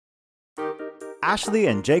Ashley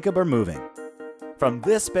and Jacob are moving. From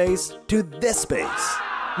this space to this space.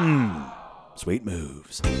 Sweet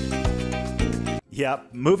moves.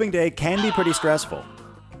 Yep, moving day can be pretty stressful,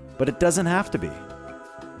 but it doesn't have to be.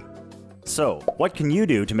 So, what can you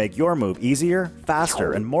do to make your move easier,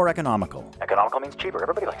 faster, and more economical? Economical means cheaper.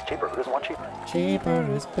 Everybody likes cheaper. Who doesn't want cheaper? Cheaper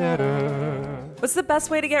is better. What's the best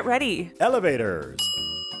way to get ready? Elevators!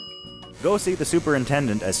 Go see the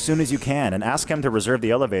superintendent as soon as you can and ask him to reserve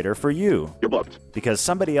the elevator for you. You're booked. Because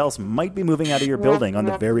somebody else might be moving out of your building on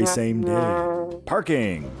the very same day.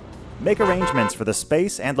 Parking! Make arrangements for the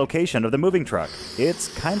space and location of the moving truck. It's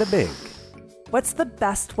kinda big. What's the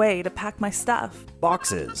best way to pack my stuff?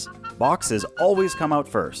 Boxes. Boxes always come out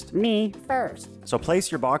first. Me first. So place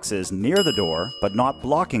your boxes near the door, but not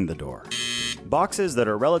blocking the door. Boxes that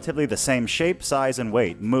are relatively the same shape, size, and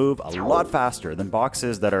weight move a lot faster than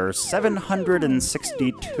boxes that are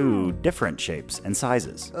 762 different shapes and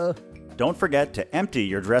sizes. Don't forget to empty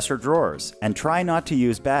your dresser drawers, and try not to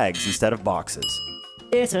use bags instead of boxes.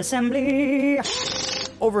 Disassembly.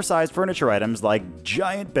 Oversized furniture items like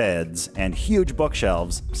giant beds and huge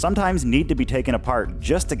bookshelves sometimes need to be taken apart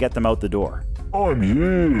just to get them out the door. I'm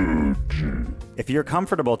huge. If you're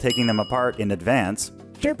comfortable taking them apart in advance,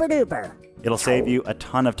 Super duper. it'll save you a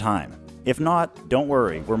ton of time. If not, don't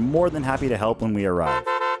worry, we're more than happy to help when we arrive.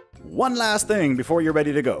 One last thing before you're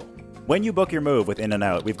ready to go. When you book your move with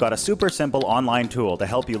In-N-Out, we've got a super simple online tool to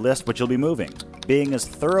help you list what you'll be moving. Being as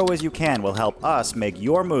thorough as you can will help us make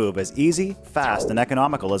your move as easy, fast, and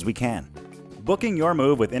economical as we can. Booking your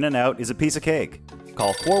move with In-N-Out is a piece of cake.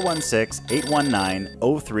 Call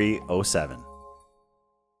 416-819-0307.